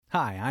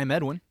Hi, I'm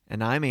Edwin.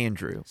 And I'm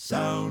Andrew.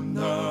 Sound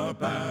the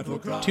battle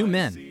cry. 2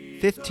 men,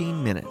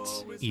 15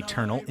 minutes.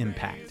 eternal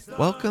impact.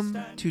 Welcome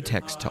to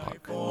Text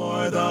Talk.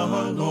 For the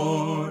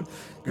Lord,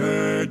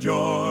 gird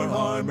your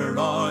armor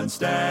on,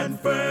 stand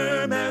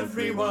firm,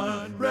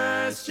 everyone.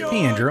 Rest your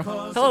Hey, Andrew.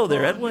 cause Hello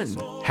there, Edwin.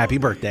 Happy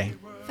birthday.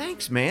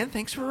 Thanks, man.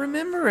 Thanks for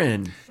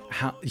remembering.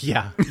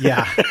 Yeah,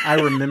 I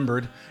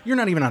remembered. You're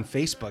not even on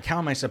Facebook. How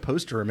am I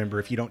supposed to remember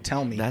if you don't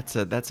tell me? That's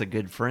a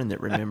good friend that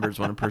remembers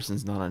when a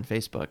person's not on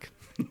Facebook.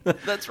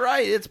 That's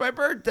right. It's my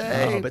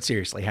birthday. Oh, but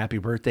seriously, happy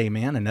birthday,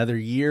 man. Another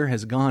year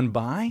has gone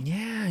by.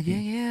 Yeah.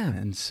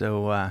 And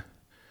so,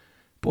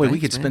 boy,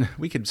 Thanks,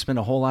 we could spend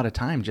a whole lot of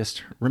time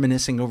just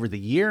reminiscing over the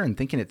year and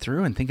thinking it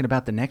through and thinking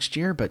about the next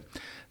year, but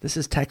this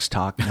is Text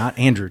Talk, not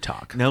Andrew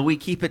Talk. No, we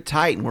keep it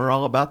tight, and we're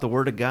all about the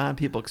Word of God.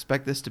 People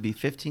expect this to be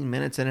 15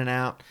 minutes in and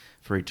out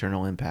for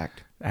eternal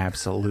impact.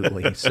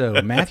 Absolutely.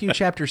 So, Matthew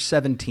chapter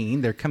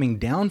 17, they're coming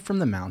down from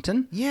the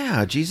mountain.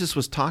 Yeah, Jesus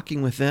was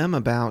talking with them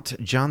about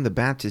John the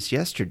Baptist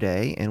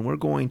yesterday, and we're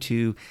going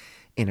to,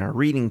 in our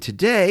reading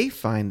today,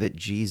 find that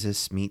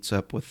Jesus meets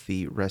up with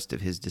the rest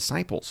of his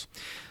disciples.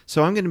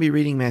 So I'm going to be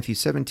reading Matthew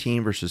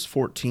 17, verses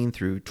 14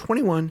 through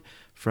 21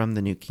 from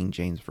the New King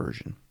James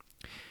Version.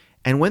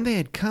 And when they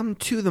had come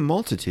to the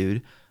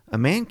multitude, a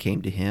man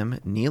came to him,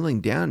 kneeling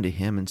down to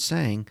him and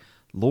saying,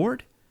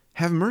 Lord,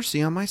 have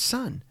mercy on my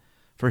son,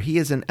 for he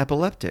is an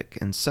epileptic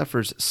and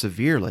suffers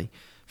severely,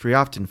 for he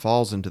often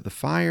falls into the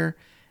fire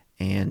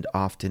and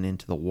often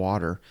into the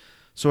water.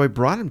 So I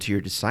brought him to your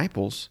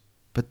disciples,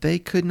 but they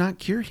could not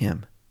cure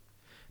him.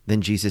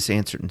 Then Jesus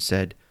answered and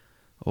said,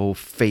 O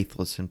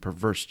faithless and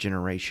perverse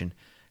generation,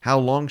 how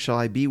long shall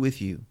I be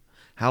with you?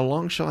 How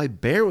long shall I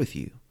bear with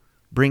you?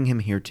 Bring him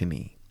here to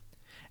me.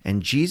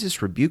 And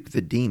Jesus rebuked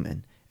the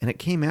demon, and it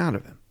came out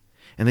of him.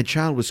 And the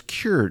child was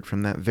cured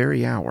from that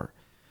very hour.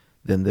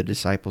 Then the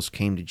disciples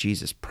came to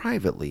Jesus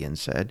privately and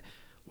said,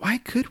 Why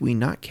could we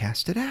not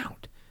cast it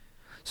out?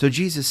 So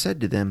Jesus said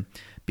to them,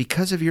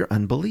 Because of your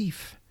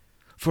unbelief.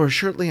 For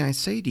assuredly I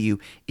say to you,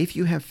 if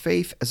you have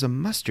faith as a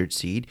mustard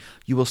seed,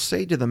 you will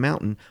say to the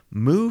mountain,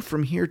 Move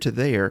from here to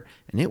there,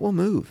 and it will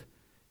move,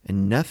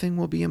 and nothing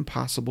will be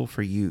impossible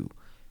for you.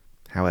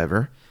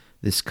 However,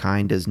 this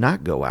kind does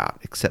not go out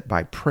except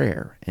by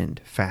prayer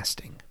and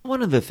fasting.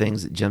 One of the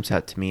things that jumps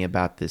out to me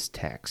about this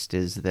text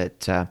is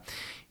that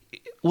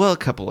a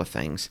couple of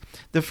things.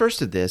 The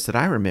first of this, that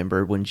I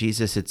remember when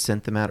Jesus had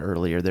sent them out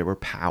earlier, there were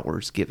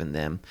powers given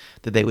them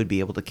that they would be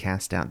able to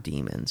cast out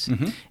demons.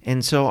 Mm-hmm.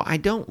 And so I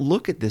don't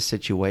look at this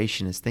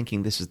situation as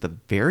thinking this is the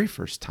very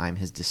first time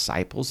his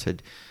disciples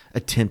had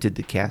attempted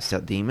to cast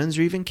out demons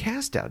or even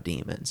cast out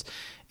demons.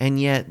 And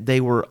yet they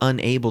were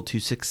unable to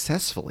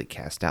successfully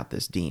cast out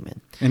this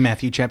demon. In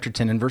Matthew chapter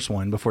 10 and verse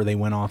 1, before they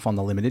went off on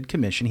the limited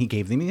commission, he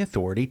gave them the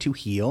authority to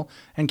heal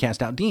and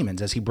cast out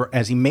demons. As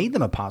he made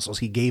them apostles,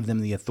 he gave them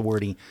the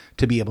authority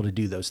to be able to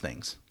do those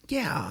things.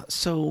 Yeah,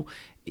 so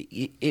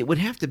it would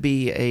have to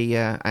be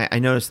I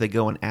noticed they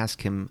go and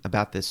ask him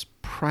about this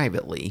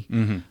privately,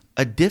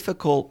 a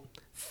difficult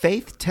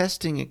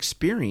faith-testing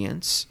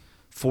experience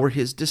for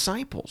his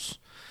disciples.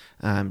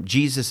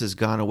 Jesus has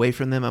gone away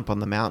from them up on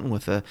the mountain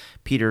with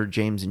Peter,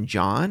 James, and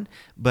John,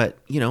 but,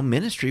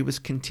 ministry was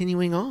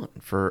continuing on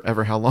for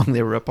ever how long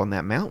they were up on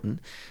that mountain.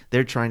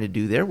 They're trying to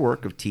do their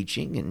work of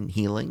teaching and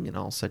healing and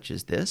all such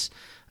as this,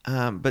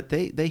 but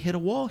they hit a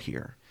wall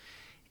here.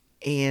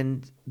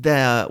 And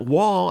the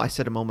wall, I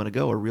said a moment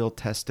ago, a real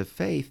test of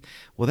faith,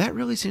 well, that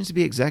really seems to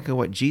be exactly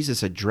what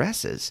Jesus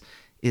addresses,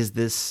 is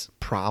this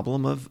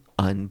problem of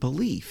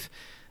unbelief.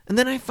 And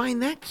then I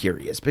find that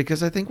curious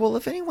because I think, well,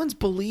 if anyone's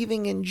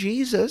believing in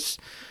Jesus,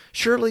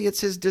 surely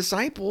it's his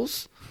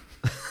disciples.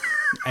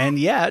 And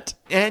yet.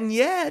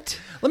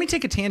 Let me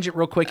take a tangent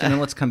real quick and then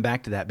let's come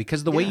back to that,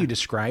 because the way you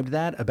described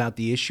that about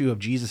the issue of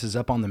Jesus is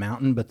up on the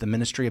mountain, but the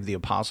ministry of the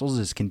apostles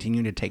is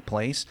continuing to take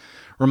place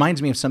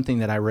reminds me of something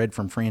that I read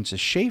from Francis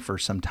Schaeffer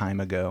some time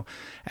ago,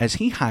 as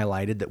he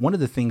highlighted that one of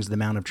the things the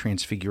Mount of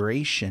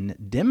Transfiguration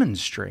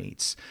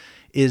demonstrates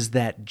is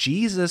that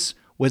Jesus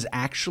was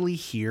actually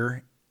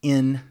here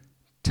in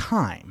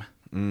time,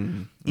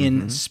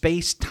 in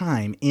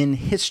space-time, in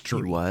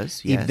history. He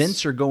was, yes.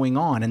 Events are going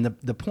on. And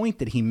the point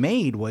that he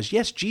made was,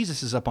 yes,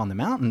 Jesus is up on the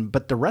mountain,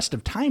 but the rest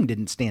of time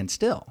didn't stand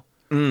still.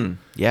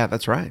 Yeah,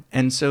 that's right.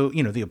 And so,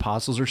 the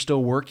apostles are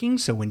still working.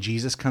 So when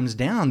Jesus comes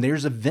down,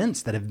 there's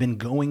events that have been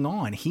going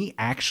on. He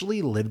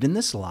actually lived in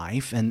this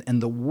life, and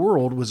the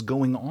world was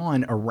going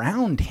on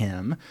around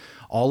him.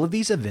 All of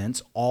these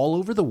events all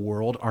over the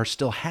world are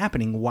still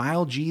happening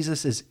while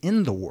Jesus is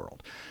in the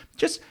world.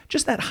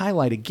 Just that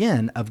highlight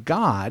again of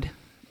God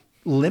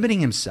limiting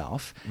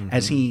himself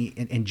as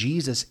and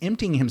Jesus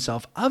emptying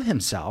himself of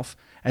himself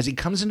as he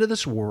comes into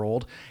this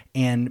world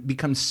and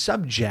becomes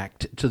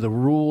subject to the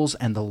rules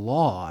and the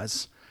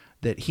laws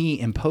that he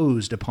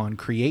imposed upon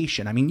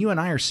creation. I mean, you and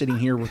I are sitting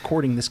here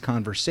recording this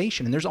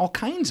conversation, and there's all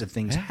kinds of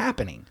things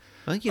happening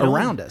Well,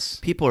 around us.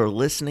 People are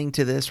listening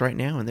to this right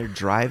now and they're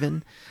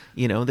driving,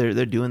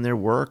 they're doing their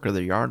work or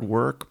their yard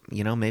work,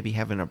 maybe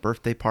having a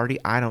birthday party.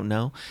 I don't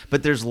know.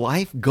 But there's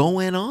life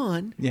going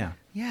on. Yeah.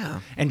 Yeah.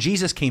 And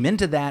Jesus came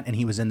into that, and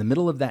he was in the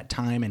middle of that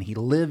time, and he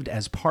lived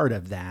as part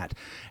of that,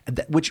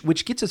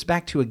 which gets us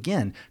back to,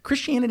 again,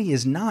 Christianity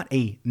is not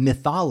a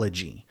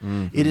mythology.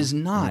 It is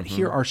not,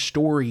 here are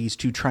stories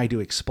to try to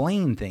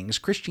explain things.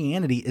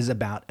 Christianity is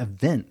about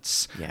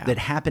events that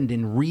happened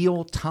in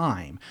real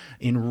time,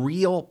 in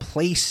real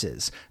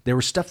places. There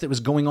was stuff that was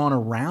going on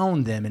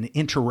around them and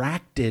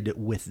interacted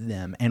with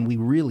them, and we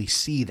really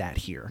see that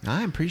here.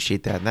 I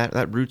appreciate that.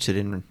 That roots it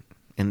in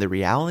the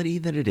reality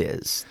that it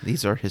is.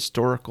 These are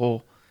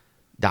historical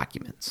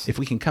documents. If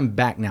we can come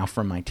back now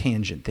from my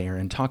tangent there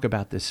and talk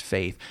about this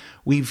faith,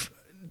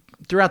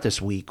 throughout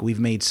this week, we've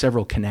made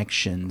several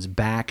connections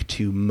back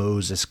to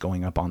Moses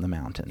going up on the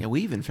mountain. Yeah,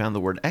 we even found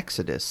the word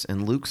Exodus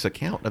in Luke's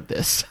account of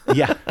this.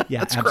 Yeah,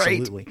 That's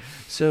absolutely. Great.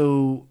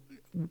 So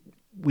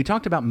we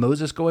talked about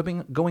Moses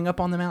going up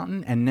on the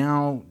mountain, and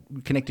now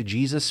we connected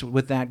Jesus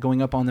with that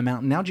going up on the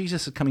mountain. Now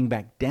Jesus is coming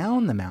back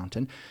down the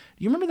mountain.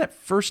 Do you remember that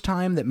first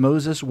time that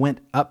Moses went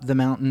up the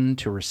mountain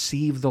to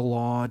receive the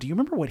law? Do you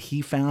remember what he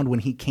found when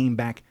he came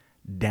back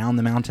down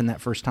the mountain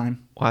that first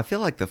time? Well, I feel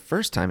like the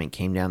first time he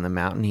came down the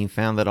mountain, he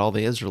found that all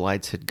the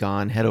Israelites had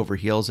gone head over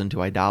heels into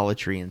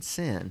idolatry and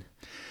sin.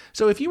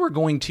 So if you were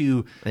going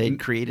to... They'd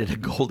created a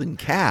golden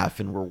calf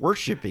and were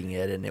worshiping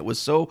it, and it was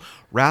so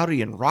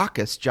rowdy and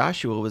raucous,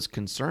 Joshua was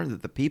concerned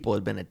that the people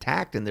had been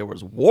attacked and there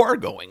was war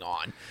going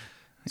on.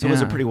 So it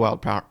was a pretty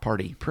wild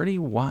party. Pretty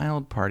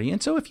wild party.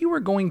 And so if you were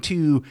going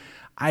to,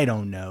 I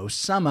don't know,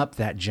 sum up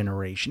that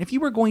generation, if you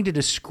were going to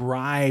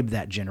describe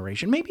that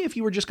generation, maybe if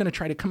you were just going to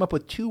try to come up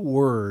with 2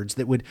 words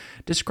that would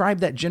describe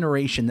that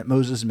generation that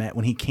Moses met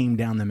when he came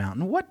down the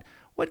mountain, what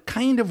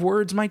kind of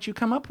words might you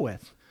come up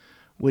with?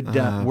 Would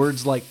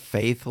words like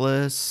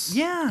faithless,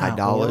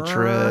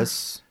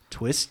 idolatrous,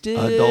 twisted,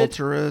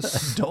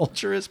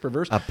 adulterous,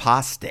 perverse,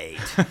 apostate.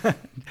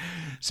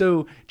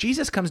 So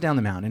Jesus comes down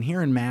the mountain, and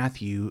here in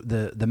Matthew,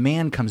 the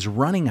man comes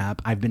running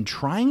up. I've been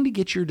trying to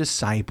get your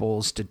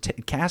disciples to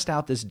cast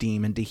out this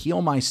demon, to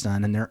heal my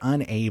son, and they're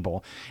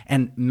unable.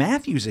 And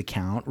Matthew's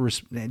account,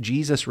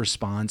 Jesus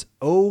responds,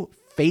 "Oh,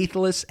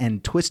 faithless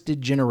and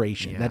twisted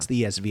generation." That's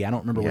the ESV. I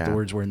don't remember what the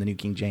words were in the New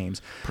King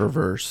James.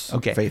 Perverse.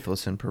 Okay.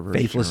 Faithless and perverse.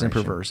 Faithless generation.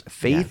 and perverse.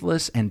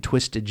 Faithless and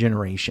twisted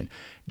generation.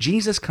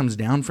 Jesus comes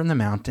down from the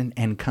mountain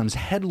and comes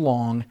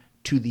headlong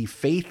to the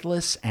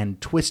faithless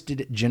and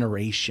twisted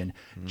generation,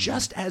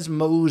 just as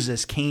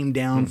Moses came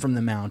down from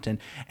the mountain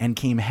and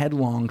came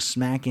headlong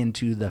smack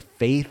into the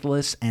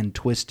faithless and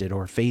twisted,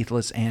 or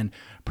faithless and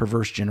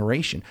perverse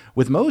generation.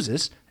 With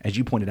Moses, as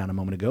you pointed out a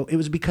moment ago, it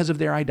was because of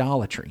their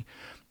idolatry.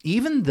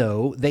 Even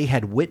though they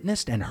had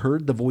witnessed and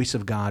heard the voice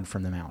of God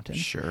from the mountain.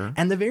 Sure.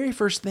 And the very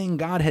first thing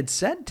God had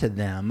said to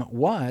them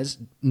was,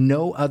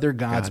 "No other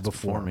gods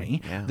before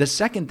me." Yeah. The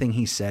second thing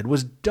he said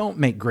was, "Don't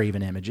make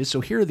graven images." So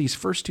here are these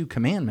first 2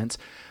 commandments.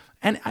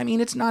 And I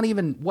mean, it's not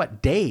even,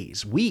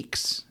 days,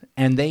 weeks.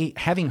 And they,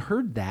 having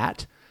heard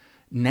that,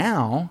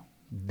 now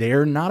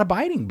they're not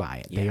abiding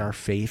by it. They are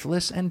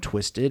faithless and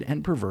twisted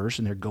and perverse,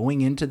 and they're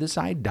going into this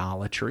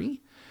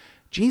idolatry.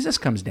 Jesus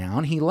comes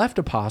down. He left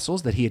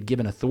apostles that he had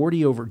given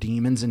authority over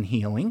demons and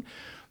healing.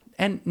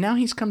 And now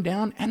he's come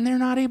down and they're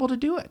not able to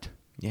do it.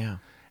 Yeah.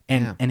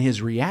 And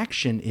his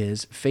reaction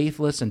is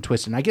faithless and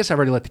twisted. And I guess I've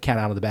already let the cat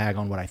out of the bag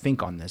on what I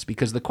think on this,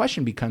 because the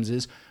question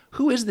becomes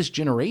who is this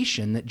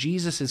generation that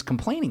Jesus is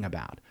complaining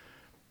about?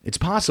 It's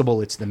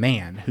possible it's the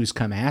man who's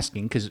come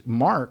asking, because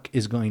Mark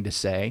is going to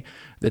say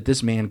that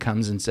this man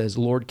comes and says,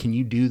 "Lord, can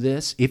you do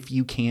this? If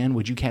you can,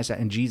 would you cast out?"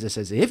 And Jesus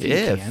says, if you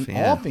can,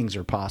 all things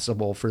are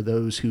possible for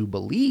those who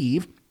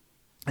believe.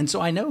 And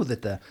so I know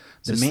that the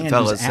man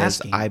who's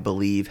asking, "I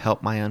believe,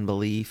 help my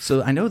unbelief."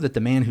 So I know that the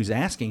man who's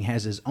asking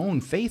has his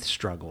own faith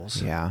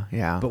struggles.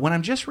 Yeah. But when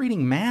I'm just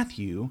reading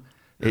Matthew,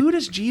 who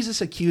does Jesus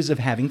accuse of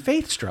having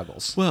faith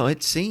struggles? Well,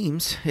 it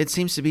seems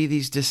to be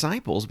these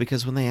disciples,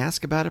 because when they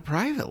ask about it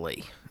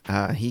privately,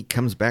 he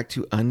comes back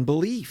to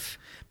unbelief.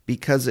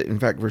 Because, in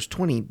fact, verse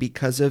 20,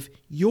 because of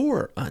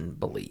your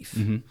unbelief.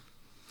 Mm-hmm.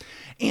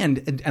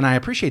 And I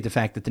appreciate the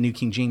fact that the New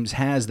King James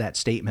has that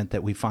statement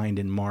that we find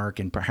in Mark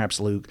and perhaps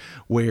Luke,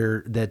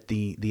 where that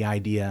the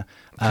idea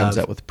comes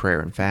out with prayer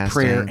and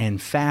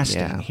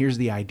fasting. Yeah. Here's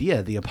the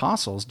idea. The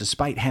apostles,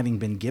 despite having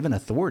been given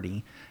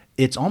authority,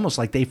 it's almost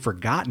like they've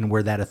forgotten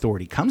where that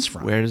authority comes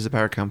from. Where does the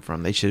power come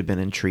from? They should have been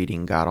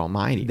entreating God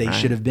Almighty. They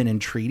should have been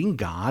entreating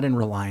God and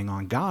relying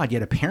on God.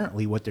 Yet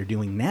apparently, what they're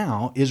doing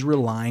now is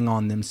relying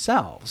on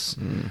themselves.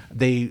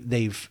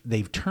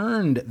 They've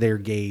turned their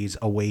gaze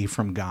away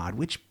from God,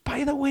 which,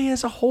 by the way,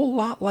 is a whole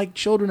lot like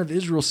children of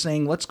Israel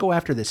saying, "Let's go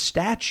after this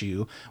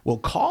statue. We'll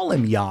call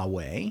him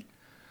Yahweh."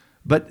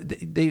 But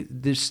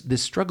this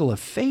struggle of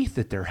faith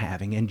that they're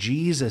having, and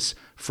Jesus'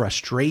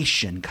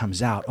 frustration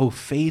comes out. "Oh,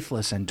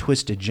 faithless and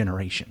twisted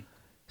generation."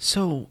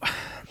 So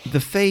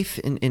the faith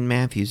in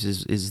Matthew's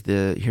is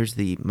here's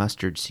the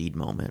mustard seed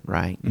moment,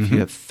 right? If you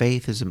have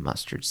faith as a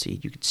mustard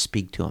seed, you could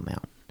speak to a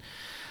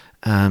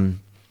mountain.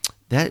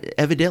 That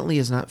evidently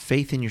is not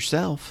faith in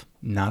yourself.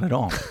 Not at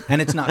all. And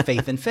it's not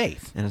faith in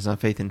faith. And it's not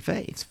faith in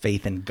faith. It's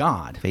faith in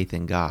God. Faith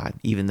in God.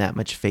 Even that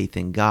much faith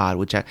in God,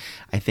 which I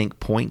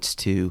think points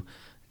to,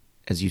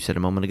 as you said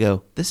a moment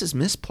ago, this is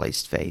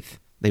misplaced faith.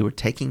 They were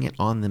taking it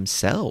on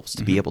themselves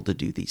to be able to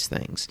do these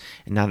things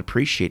and not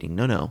appreciating,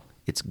 no,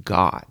 it's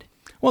God.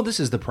 Well, this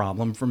is the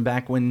problem from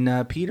back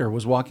when Peter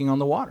was walking on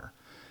the water.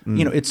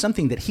 It's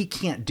something that he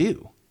can't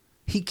do.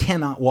 He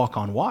cannot walk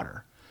on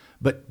water,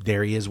 but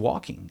there he is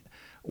walking.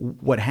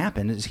 What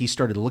happened is he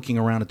started looking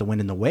around at the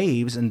wind and the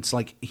waves, and it's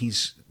like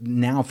he's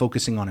now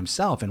focusing on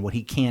himself and what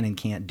he can and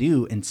can't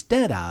do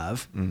instead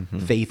of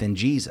faith in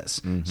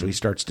Jesus. So he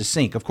starts to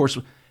sink. Of course,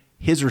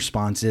 his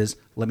response is,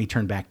 let me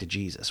turn back to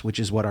Jesus, which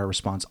is what our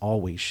response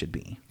always should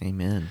be.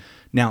 Amen.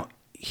 Now,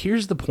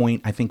 here's the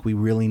point I think we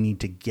really need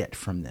to get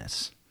from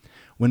this.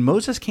 When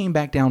Moses came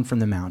back down from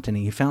the mountain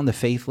and he found the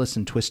faithless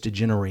and twisted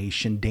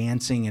generation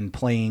dancing and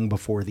playing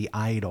before the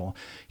idol,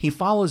 he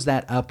follows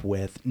that up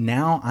with,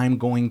 now I'm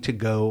going to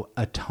go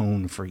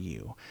atone for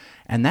you.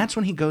 And that's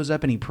when he goes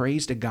up and he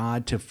prays to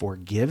God to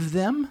forgive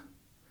them.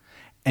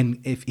 And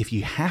if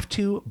you have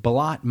to,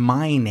 blot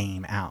my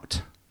name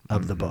out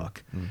of the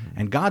book.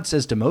 And God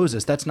says to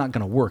Moses, that's not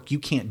going to work. You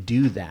can't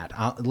do that.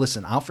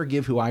 I'll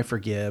forgive who I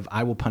forgive.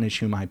 I will punish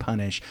whom I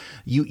punish.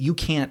 You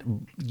can't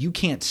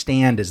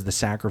stand as the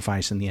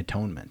sacrifice and the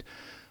atonement.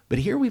 But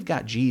here we've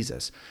got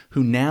Jesus,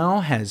 who now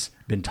has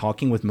been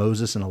talking with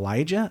Moses and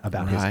Elijah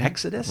about his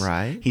exodus.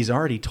 Right. He's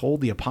already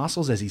told the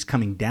apostles as he's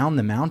coming down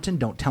the mountain,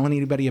 don't tell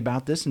anybody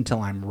about this until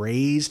I'm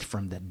raised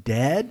from the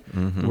dead.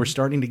 We're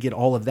starting to get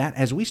all of that.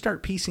 As we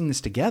start piecing this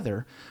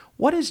together,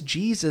 what is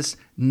Jesus'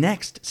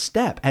 next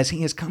step as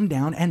he has come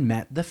down and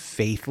met the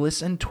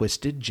faithless and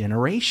twisted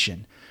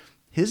generation?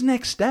 His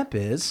next step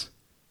is,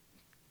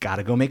 got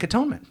to go make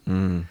atonement.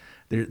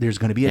 There's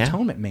going to be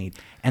atonement made.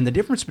 And the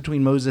difference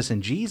between Moses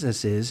and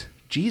Jesus is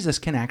Jesus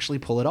can actually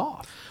pull it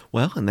off.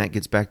 Well, and that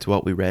gets back to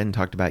what we read and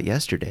talked about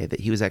yesterday,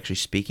 that he was actually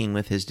speaking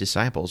with his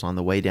disciples on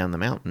the way down the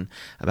mountain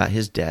about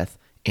his death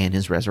and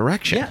his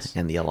resurrection. Yes.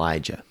 And the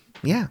Elijah.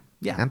 Yeah,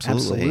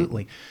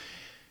 Absolutely.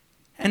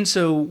 And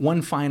so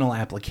one final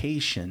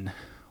application,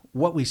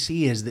 what we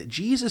see is that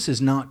Jesus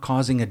is not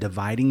causing a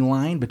dividing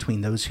line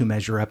between those who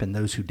measure up and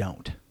those who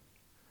don't.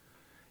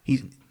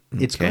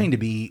 It's going to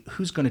be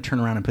who's going to turn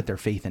around and put their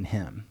faith in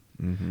him.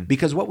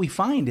 Because what we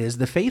find is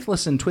the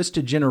faithless and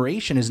twisted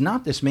generation is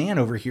not this man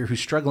over here who's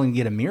struggling to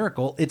get a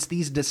miracle. It's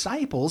these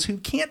disciples who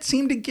can't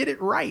seem to get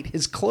it right.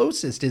 His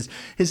closest,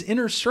 his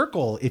inner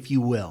circle, if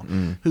you will,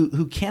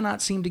 who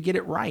cannot seem to get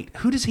it right.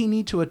 Who does he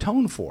need to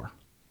atone for?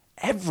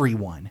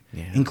 Everyone,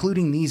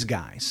 including these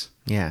guys.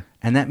 Yeah.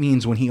 And that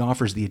means when he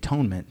offers the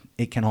atonement,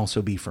 it can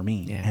also be for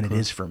me. And it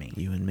is for me.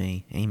 You and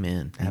me.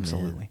 Amen.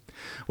 Absolutely. Amen.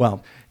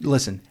 Well,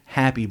 listen,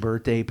 happy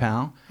birthday,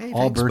 pal. Hey,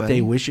 all thanks, birthday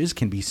buddy. wishes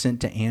can be sent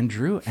to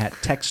Andrew at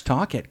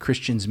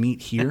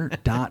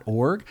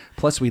texttalk@christiansmeethere.org.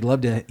 Plus, we'd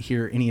love to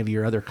hear any of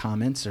your other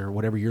comments or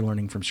whatever you're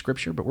learning from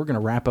Scripture. But we're going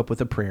to wrap up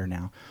with a prayer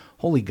now.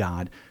 Holy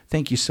God,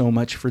 thank you so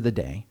much for the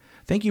day.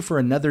 Thank you for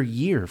another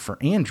year for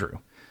Andrew.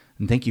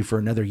 And thank you for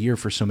another year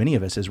for so many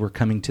of us as we're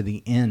coming to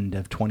the end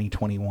of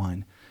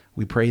 2021.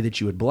 We pray that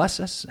you would bless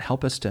us,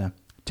 help us to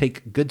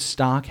take good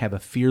stock, have a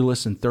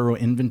fearless and thorough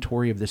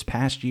inventory of this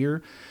past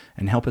year,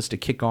 and help us to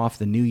kick off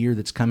the new year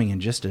that's coming in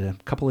just a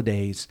couple of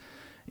days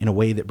in a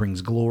way that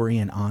brings glory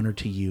and honor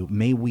to you.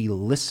 May we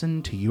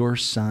listen to your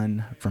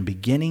Son from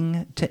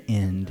beginning to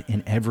end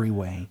in every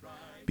way,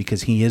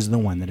 because he is the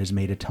one that has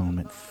made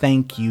atonement.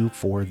 Thank you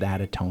for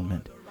that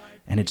atonement.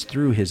 And it's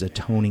through his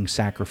atoning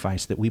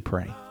sacrifice that we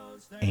pray.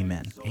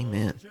 Amen.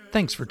 Amen.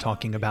 Thanks for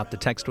talking about the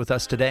text with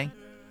us today.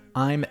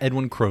 I'm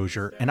Edwin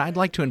Crozier, and I'd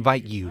like to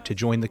invite you to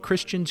join the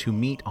Christians who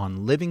meet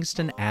on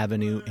Livingston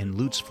Avenue in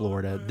Lutz,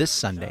 Florida this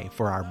Sunday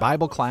for our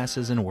Bible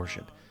classes and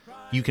worship.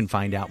 You can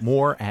find out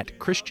more at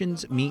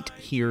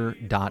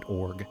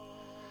christiansmeethere.org.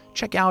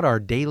 Check out our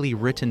daily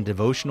written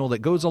devotional that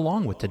goes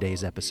along with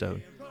today's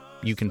episode.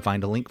 You can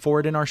find a link for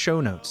it in our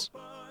show notes.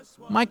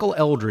 Michael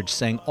Eldridge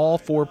sang all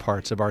 4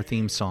 parts of our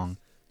theme song.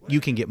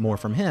 You can get more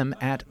from him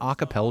at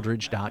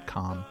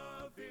acapeldridge.com.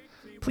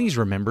 Please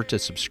remember to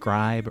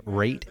subscribe,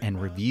 rate,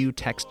 and review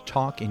Text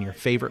Talk in your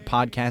favorite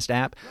podcast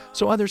app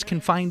so others can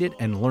find it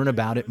and learn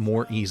about it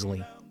more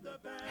easily.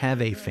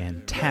 Have a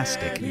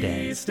fantastic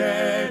day.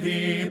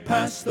 Steady,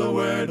 pass the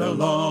word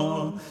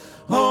along.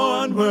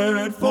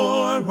 Onward,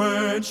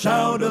 forward,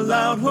 shout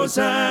aloud,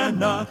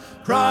 Hosanna.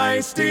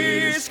 Christ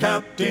is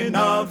captain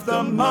of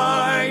the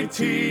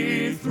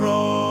mighty throne.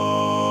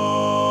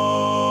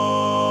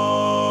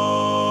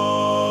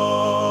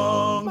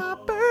 My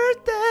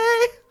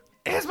birthday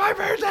is my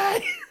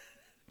birthday.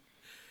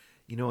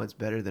 You know what's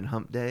better than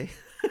hump day?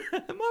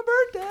 My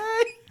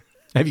birthday.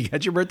 Have you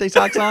got your birthday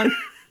socks on?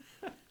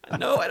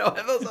 No, I don't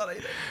have those on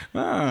either.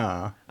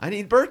 Ah. I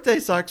need birthday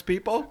socks,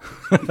 people.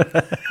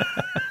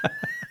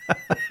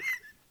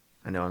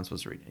 I know I'm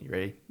supposed to read it. You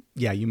ready?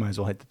 Yeah, you might as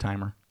well hit the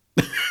timer.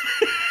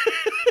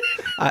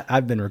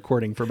 I've been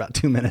recording for about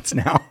 2 minutes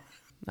now.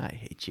 I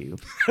hate you.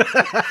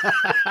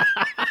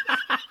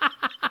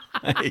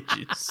 I hate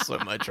you so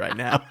much right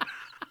now.